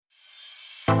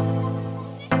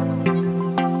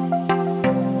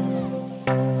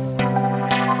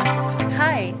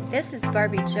This is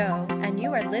Barbie Joe, and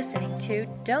you are listening to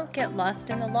Don't Get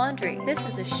Lost in the Laundry. This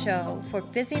is a show for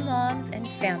busy moms and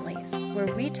families where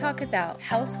we talk about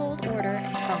household order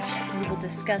and function. We will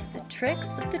discuss the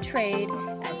tricks of the trade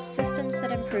and systems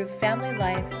that improve family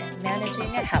life and managing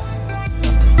a household.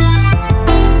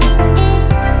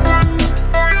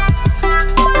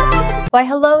 Why,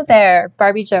 hello there,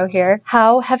 Barbie Joe here.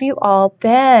 How have you all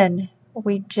been?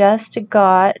 We just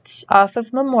got off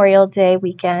of Memorial Day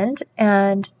weekend,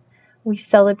 and we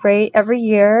celebrate every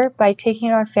year by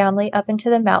taking our family up into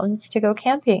the mountains to go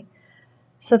camping.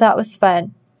 So that was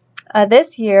fun.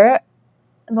 This year,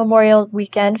 Memorial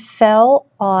weekend fell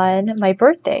on my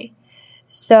birthday.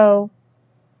 So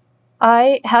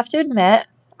I have to admit,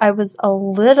 I was a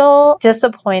little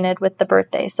disappointed with the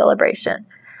birthday celebration.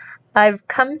 I've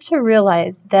come to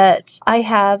realize that I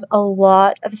have a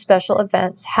lot of special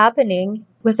events happening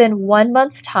within 1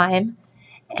 month's time,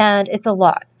 and it's a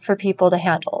lot for people to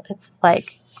handle. It's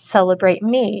like celebrate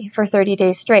me for 30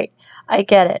 days straight. I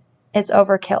get it. It's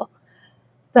overkill.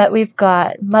 But we've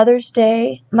got Mother's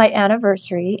Day, my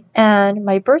anniversary, and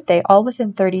my birthday all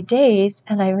within 30 days,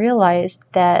 and I realized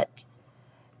that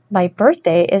my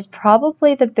birthday is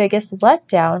probably the biggest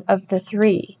letdown of the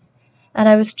three. And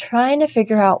I was trying to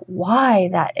figure out why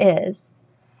that is.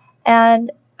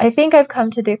 And I think I've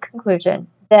come to the conclusion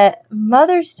that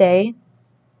Mother's Day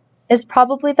is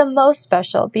probably the most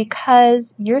special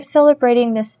because you're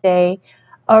celebrating this day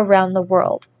around the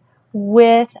world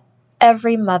with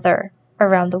every mother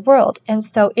around the world. And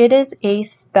so it is a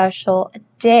special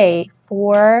day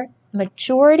for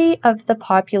majority of the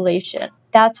population.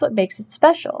 That's what makes it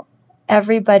special.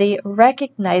 Everybody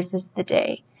recognizes the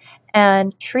day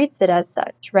and treats it as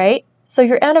such, right? So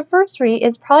your anniversary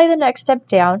is probably the next step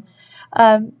down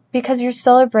because you're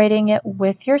celebrating it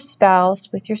with your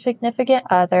spouse, with your significant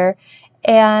other,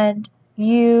 and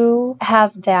you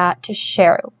have that to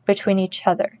share between each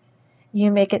other.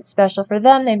 You make it special for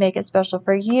them, they make it special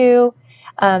for you.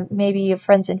 Maybe you have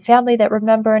friends and family that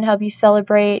remember and help you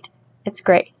celebrate. It's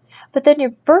great. But then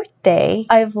your birthday,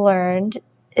 I've learned,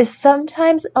 is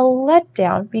sometimes a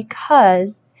letdown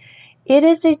because it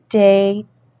is a day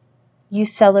you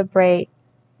celebrate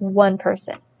one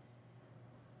person.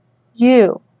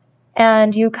 You.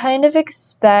 And you kind of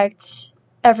expect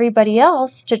everybody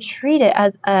else to treat it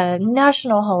as a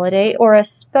national holiday or a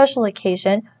special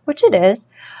occasion, which it is,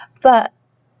 but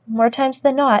more times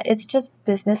than not, it's just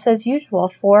business as usual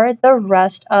for the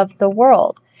rest of the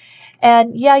world.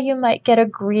 And yeah, you might get a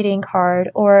greeting card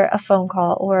or a phone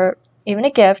call or even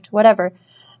a gift, whatever,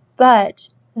 but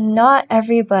not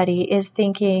everybody is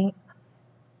thinking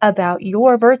about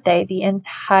your birthday the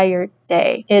entire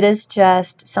day. It is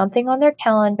just something on their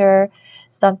calendar,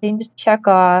 something to check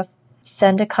off,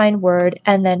 send a kind word,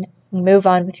 and then move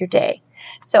on with your day.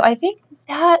 So I think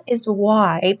that is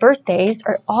why birthdays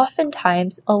are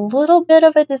oftentimes a little bit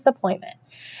of a disappointment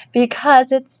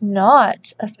because it's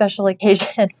not a special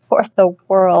occasion for the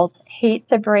world. Hate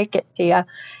to break it to you.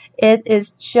 It is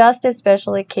just a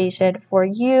special occasion for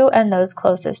you and those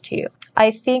closest to you. I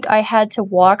think I had to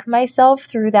walk myself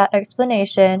through that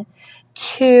explanation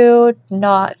to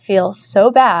not feel so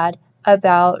bad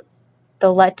about the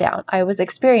letdown I was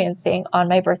experiencing on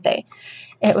my birthday.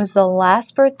 It was the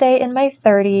last birthday in my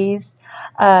 30s.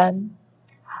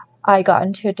 I got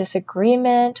into a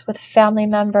disagreement with a family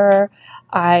member.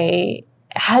 I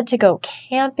had to go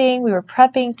camping. We were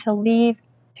prepping to leave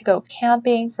to go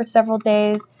camping for several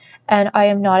days. And I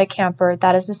am not a camper.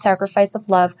 That is a sacrifice of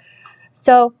love.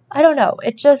 So I don't know.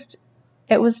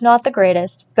 It was not the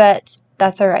greatest, but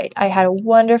that's all right. I had a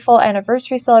wonderful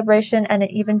anniversary celebration and an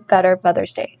even better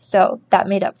Mother's Day. So that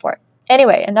made up for it.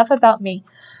 Anyway, enough about me.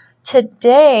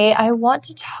 Today, I want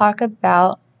to talk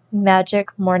about magic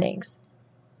mornings.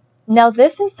 Now,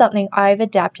 this is something I've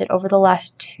adapted over the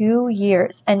last 2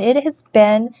 years, and it has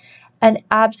been an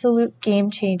absolute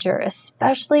game changer,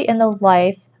 especially in the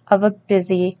life of a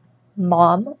busy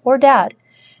mom or dad.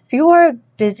 If you are a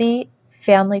busy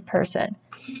family person,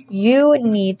 you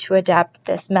need to adapt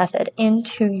this method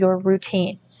into your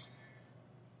routine.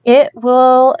 It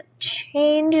will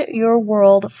change your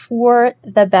world for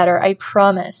the better, I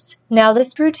promise. Now,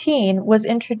 this routine was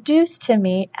introduced to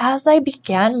me as I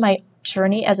began my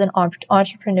journey as an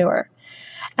entrepreneur.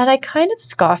 And I kind of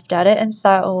scoffed at it and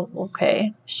thought, oh,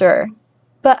 okay, sure.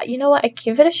 But you know what? I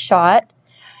gave it a shot.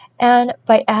 And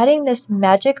by adding this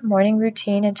magic morning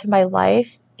routine into my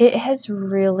life, it has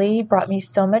really brought me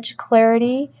so much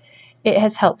clarity. It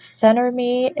has helped center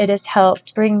me. It has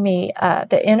helped bring me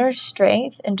the inner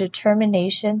strength and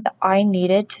determination that I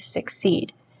needed to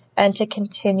succeed and to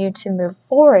continue to move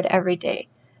forward every day,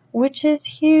 which is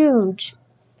huge.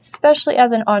 especially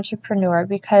as an entrepreneur,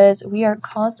 because we are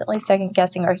constantly second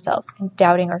guessing ourselves and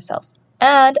doubting ourselves.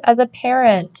 And as a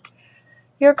parent,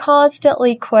 you're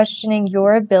constantly questioning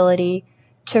your ability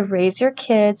to raise your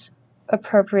kids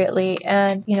appropriately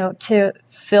and, to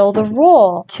fill the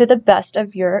role to the best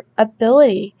of your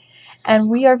ability. And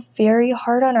we are very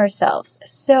hard on ourselves.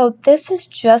 So this is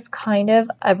just kind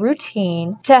of a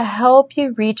routine to help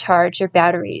you recharge your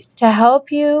batteries, to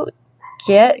help you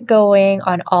get going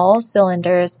on all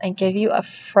cylinders and give you a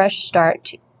fresh start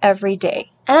to every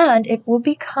day. And it will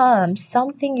become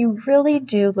something you really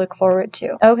do look forward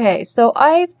to. Okay, so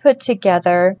I've put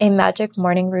together a magic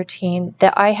morning routine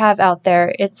that I have out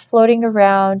there. It's floating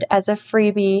around as a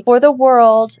freebie for the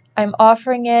world. I'm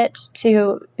offering it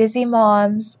to busy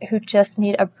moms who just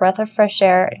need a breath of fresh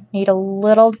air, need a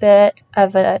little bit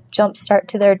of a jump start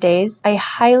to their days. I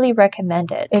highly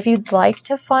recommend it. If you'd like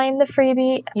to find the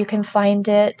freebie, you can find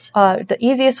it the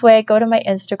easiest way. Go to my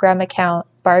Instagram account,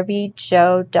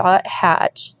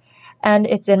 barbiejo.hatch, and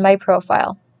it's in my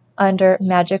profile under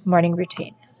Magic Morning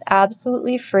Routine. It's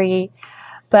absolutely free,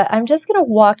 but I'm just going to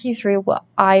walk you through what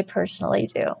I personally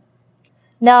do.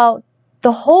 Now,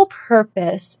 the whole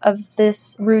purpose of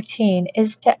this routine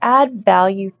is to add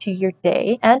value to your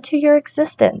day and to your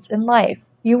existence in life.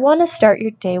 You want to start your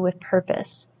day with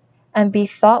purpose and be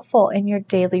thoughtful in your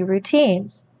daily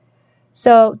routines.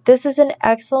 So this is an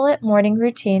excellent morning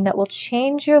routine that will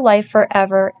change your life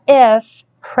forever if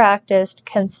practiced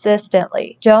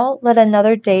consistently. Don't let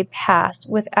another day pass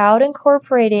without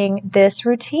incorporating this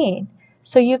routine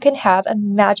so you can have a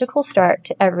magical start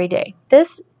to every day.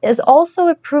 This is also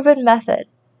a proven method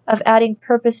of adding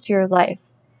purpose to your life.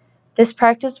 This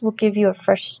practice will give you a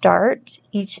fresh start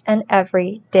each and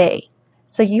every day.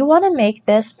 So you want to make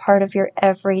this part of your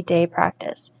everyday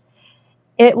practice.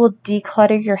 It will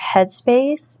declutter your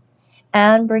headspace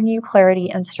and bring you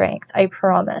clarity and strength, I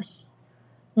promise.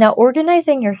 Now,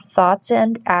 organizing your thoughts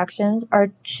and actions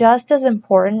are just as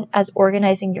important as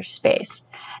organizing your space.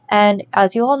 And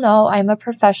as you all know, I'm a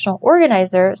professional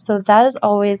organizer, so that is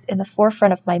always in the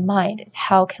forefront of my mind, is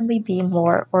how can we be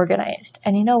more organized?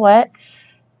 And you know what?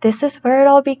 This is where it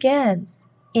all begins,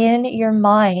 in your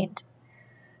mind.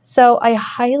 So I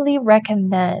highly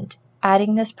recommend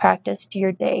adding this practice to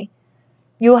your day.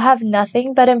 You will have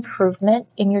nothing but improvement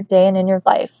in your day and in your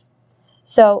life.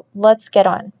 So let's get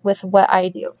on with what I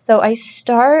do. So I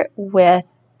start with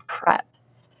prep.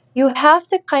 You have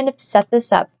to kind of set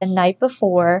this up the night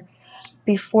before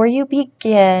you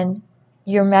begin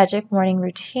your magic morning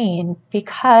routine,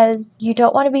 because you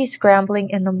don't want to be scrambling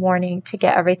in the morning to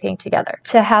get everything together.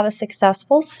 To have a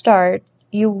successful start,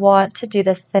 you want to do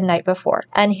this the night before.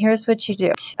 And here's what you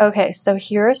do. Okay, so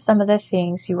here are some of the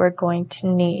things you are going to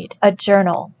need. A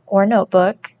journal or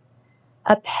notebook,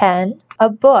 a pen, a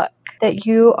book that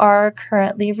you are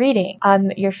currently reading,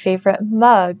 your favorite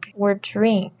mug or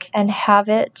drink, and have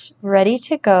it ready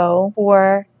to go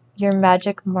for your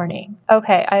magic morning.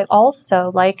 Okay, I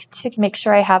also like to make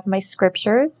sure I have my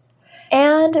scriptures,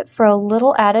 and for a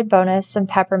little added bonus, some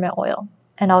peppermint oil.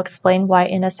 And I'll explain why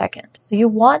in a second. So you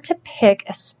want to pick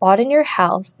a spot in your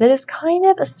house that is kind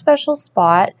of a special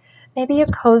spot, maybe a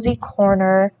cozy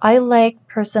corner. I like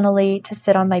personally to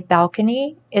sit on my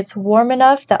balcony. It's warm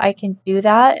enough that I can do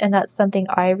that, and that's something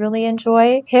I really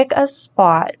enjoy. Pick a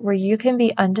spot where you can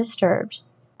be undisturbed.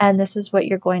 And this is what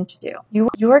you're going to do.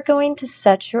 You are going to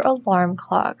set your alarm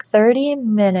clock 30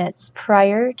 minutes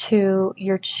prior to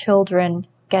your children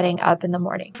getting up in the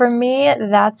morning. For me,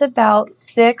 that's about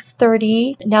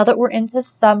 6:30. Now that we're into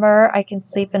summer, I can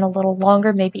sleep in a little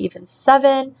longer, maybe even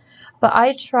 7. But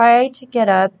I try to get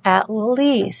up at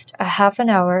least a half an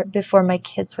hour before my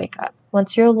kids wake up.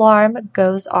 Once your alarm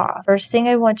goes off, first thing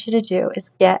I want you to do is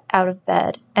get out of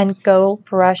bed and go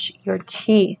brush your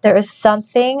teeth. There is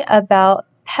something about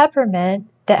peppermint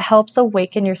that helps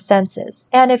awaken your senses.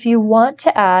 And if you want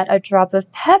to add a drop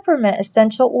of peppermint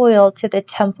essential oil to the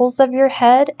temples of your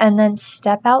head and then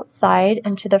step outside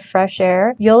into the fresh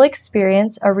air, you'll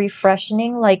experience a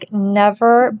refreshing like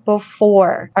never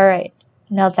before. All right.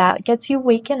 Now that gets you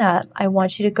waken up. I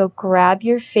want you to go grab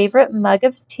your favorite mug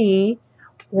of tea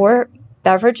or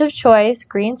beverage of choice,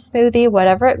 green smoothie,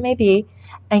 whatever it may be,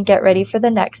 and get ready for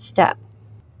the next step.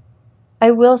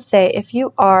 I will say, if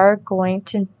you are going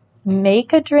to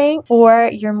make a drink for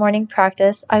your morning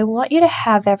practice, I want you to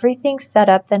have everything set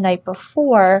up the night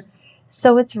before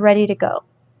so it's ready to go.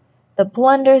 The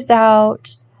blender's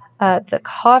out, the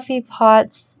coffee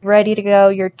pot's ready to go,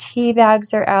 your tea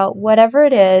bags are out, whatever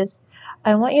it is.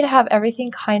 I want you to have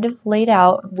everything kind of laid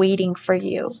out waiting for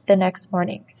you the next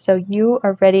morning so you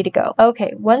are ready to go.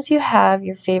 Okay, once you have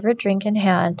your favorite drink in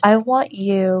hand, I want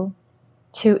you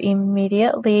to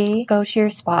immediately go to your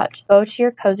spot, go to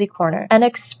your cozy corner, and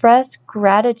express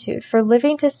gratitude for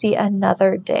living to see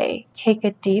another day. Take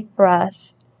a deep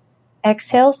breath,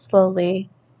 exhale slowly,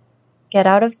 get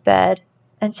out of bed,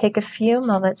 and take a few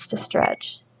moments to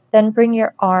stretch. Then bring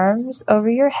your arms over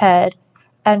your head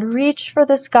and reach for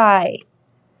the sky.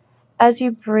 As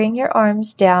you bring your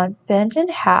arms down, bend in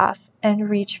half and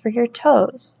reach for your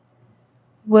toes.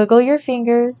 Wiggle your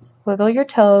fingers, wiggle your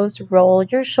toes, roll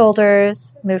your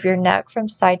shoulders, move your neck from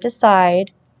side to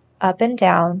side, up and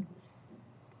down,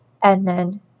 and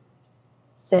then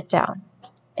sit down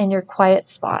in your quiet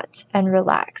spot and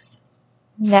relax.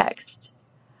 Next,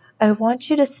 I want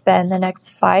you to spend the next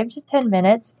 5 to 10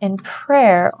 minutes in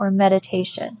prayer or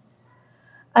meditation.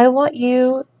 I want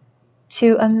you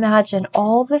to imagine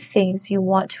all the things you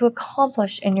want to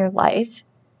accomplish in your life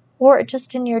or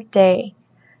just in your day.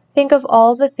 Think of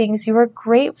all the things you are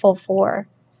grateful for.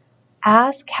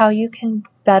 Ask how you can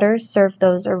better serve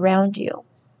those around you.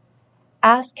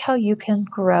 Ask how you can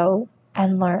grow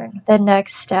and learn. The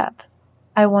next step,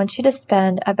 I want you to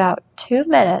spend about 2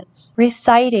 minutes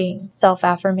reciting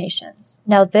self-affirmations.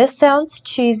 Now, this sounds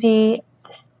cheesy.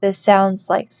 This sounds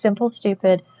like simple,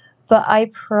 stupid, but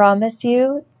I promise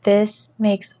you, this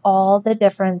makes all the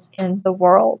difference in the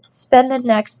world. Spend the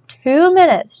next 2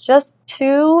 minutes, just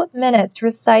 2 minutes,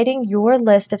 reciting your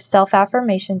list of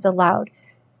self-affirmations aloud.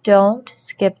 Don't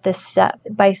skip this step.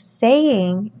 By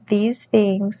saying these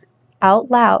things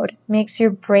out loud makes your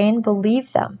brain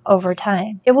believe them over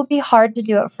time. It will be hard to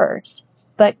do at first,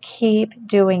 but keep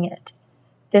doing it.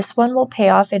 This one will pay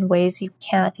off in ways you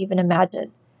can't even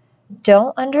imagine.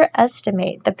 Don't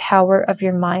underestimate the power of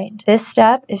your mind. This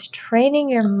step is training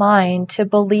your mind to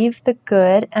believe the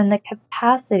good and the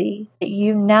capacity that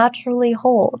you naturally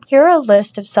hold. Here are a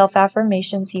list of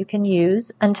self-affirmations you can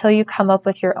use until you come up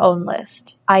with your own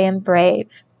list. I am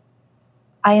brave.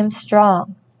 I am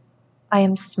strong. I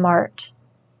am smart.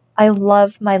 I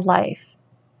love my life.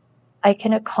 I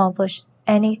can accomplish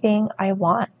anything I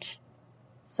want.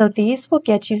 So these will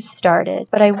get you started,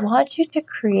 but I want you to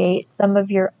create some of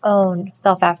your own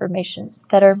self-affirmations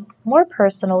that are more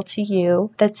personal to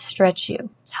you, that stretch you.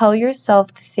 Tell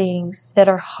yourself the things that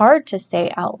are hard to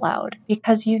say out loud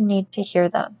because you need to hear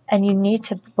them and you need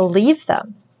to believe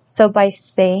them. So by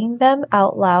saying them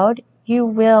out loud, you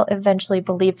will eventually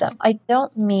believe them. I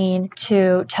don't mean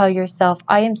to tell yourself,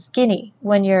 I am skinny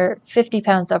when you're 50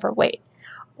 pounds overweight,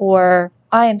 or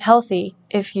I am healthy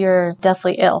if you're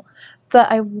deathly ill. But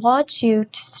I want you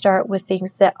to start with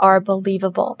things that are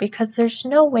believable because there's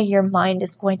no way your mind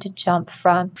is going to jump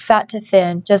from fat to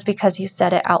thin just because you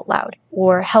said it out loud,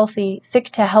 or sick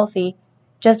to healthy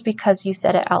just because you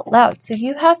said it out loud. So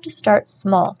you have to start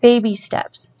small, baby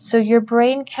steps, so your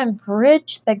brain can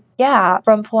bridge the gap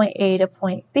from point A to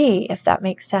point B, if that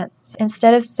makes sense.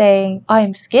 Instead of saying,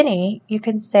 I'm skinny, you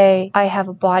can say, I have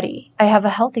a body. I have a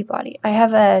healthy body. I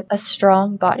have a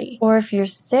strong body. Or if you're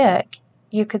sick,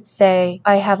 you could say,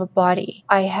 I have a body.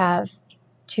 I have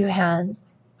 2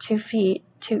 hands, 2 feet,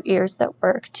 2 ears that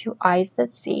work, 2 eyes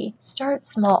that see. Start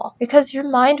small because your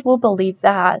mind will believe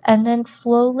that, and then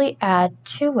slowly add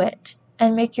to it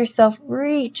and make yourself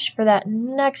reach for that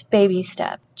next baby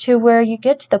step to where you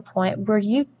get to the point where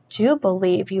you do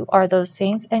believe you are those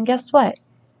things. And guess what?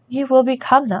 You will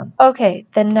become them. Okay,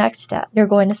 the next step, you're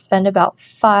going to spend about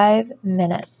 5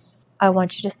 minutes. I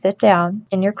want you to sit down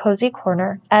in your cozy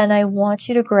corner and I want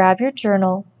you to grab your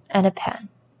journal and a pen.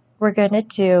 We're going to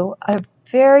do a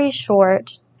very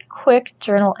short, quick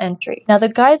journal entry. Now, the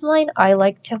guideline I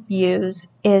like to use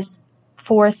is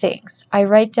 4 things. I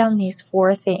write down these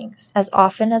 4 things as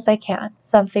often as I can.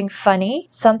 Something funny,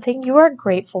 something you are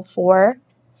grateful for,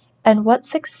 and what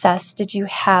success did you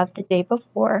have the day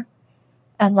before?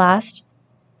 And last,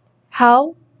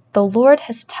 how the Lord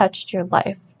has touched your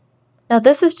life. Now,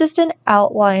 this is just an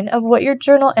outline of what your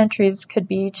journal entries could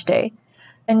be each day,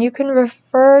 and you can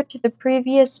refer to the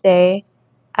previous day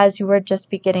as you are just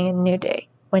beginning a new day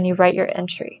when you write your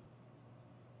entry.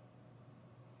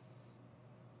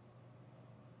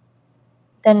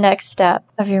 The next step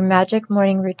of your magic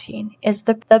morning routine is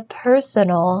the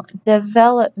personal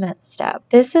development step.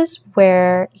 This is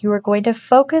where you are going to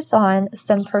focus on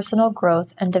some personal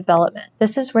growth and development.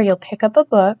 This is where you'll pick up a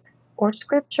book or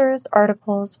scriptures,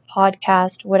 articles,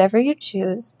 podcast, whatever you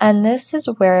choose. And this is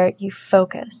where you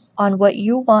focus on what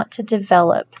you want to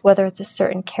develop, whether it's a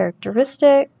certain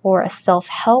characteristic or a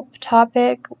self-help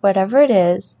topic, whatever it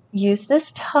is. Use this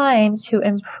time to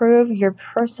improve your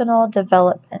personal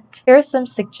development. Here are some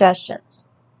suggestions: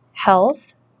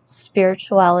 health,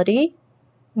 spirituality,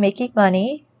 making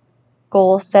money,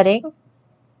 goal setting,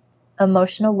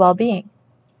 emotional well-being.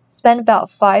 Spend about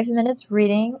 5 minutes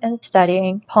reading and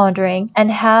studying, pondering,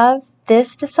 and have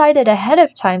this decided ahead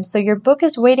of time so your book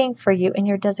is waiting for you in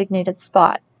your designated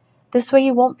spot. This way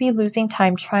you won't be losing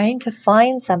time trying to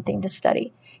find something to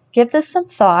study. Give this some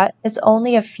thought. It's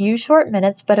only a few short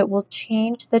minutes, but it will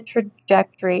change the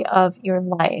trajectory of your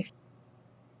life.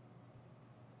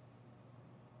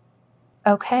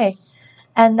 Okay,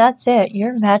 and that's it.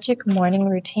 Your magic morning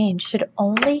routine should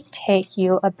only take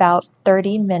you about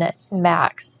 30 minutes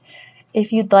max.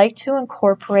 If you'd like to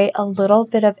incorporate a little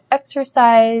bit of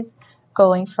exercise,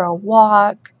 going for a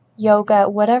walk, yoga,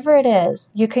 whatever it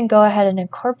is, you can go ahead and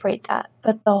incorporate that.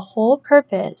 But the whole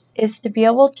purpose is to be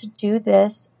able to do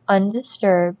this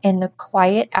undisturbed in the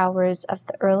quiet hours of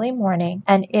the early morning,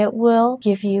 and it will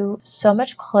give you so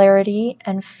much clarity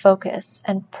and focus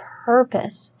and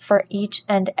purpose for each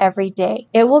and every day.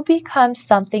 It will become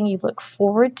something you look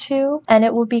forward to, and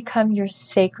it will become your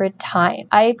sacred time.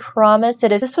 I promise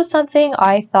it is. This was something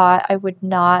I thought I would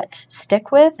not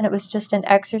stick with, and it was just an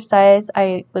exercise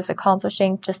I was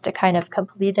accomplishing just to kind of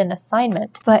complete an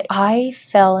assignment. But I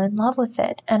fell in love with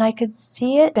it, and I could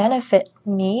see it benefit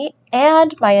me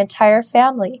and my entire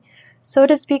family. So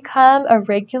it has become a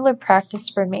regular practice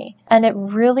for me, and it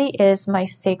really is my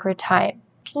sacred time.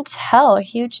 Can tell a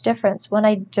huge difference when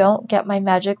I don't get my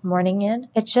magic morning in.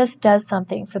 It just does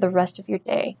something for the rest of your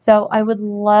day. So I would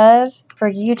love for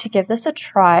you to give this a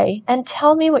try and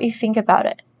tell me what you think about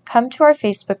it. Come to our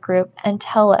Facebook group and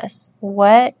tell us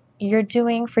what you're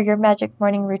doing for your magic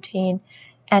morning routine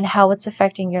and how it's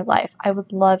affecting your life. I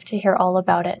would love to hear all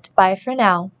about it. Bye for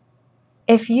now.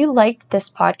 If you liked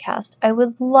this podcast, I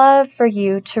would love for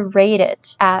you to rate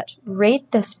it at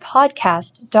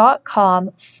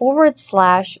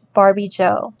ratethispodcast.com/Barbie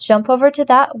Joe. Jump over to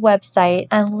that website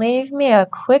and leave me a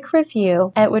quick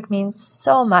review. It would mean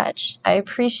so much. I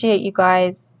appreciate you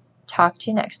guys. Talk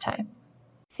to you next time.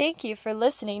 Thank you for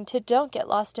listening to Don't Get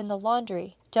Lost in the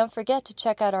Laundry. Don't forget to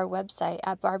check out our website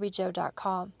at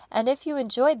barbiejoe.com. And if you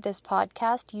enjoyed this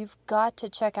podcast, you've got to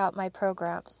check out my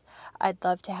programs. I'd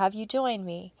love to have you join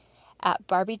me at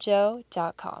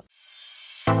barbiejoe.com.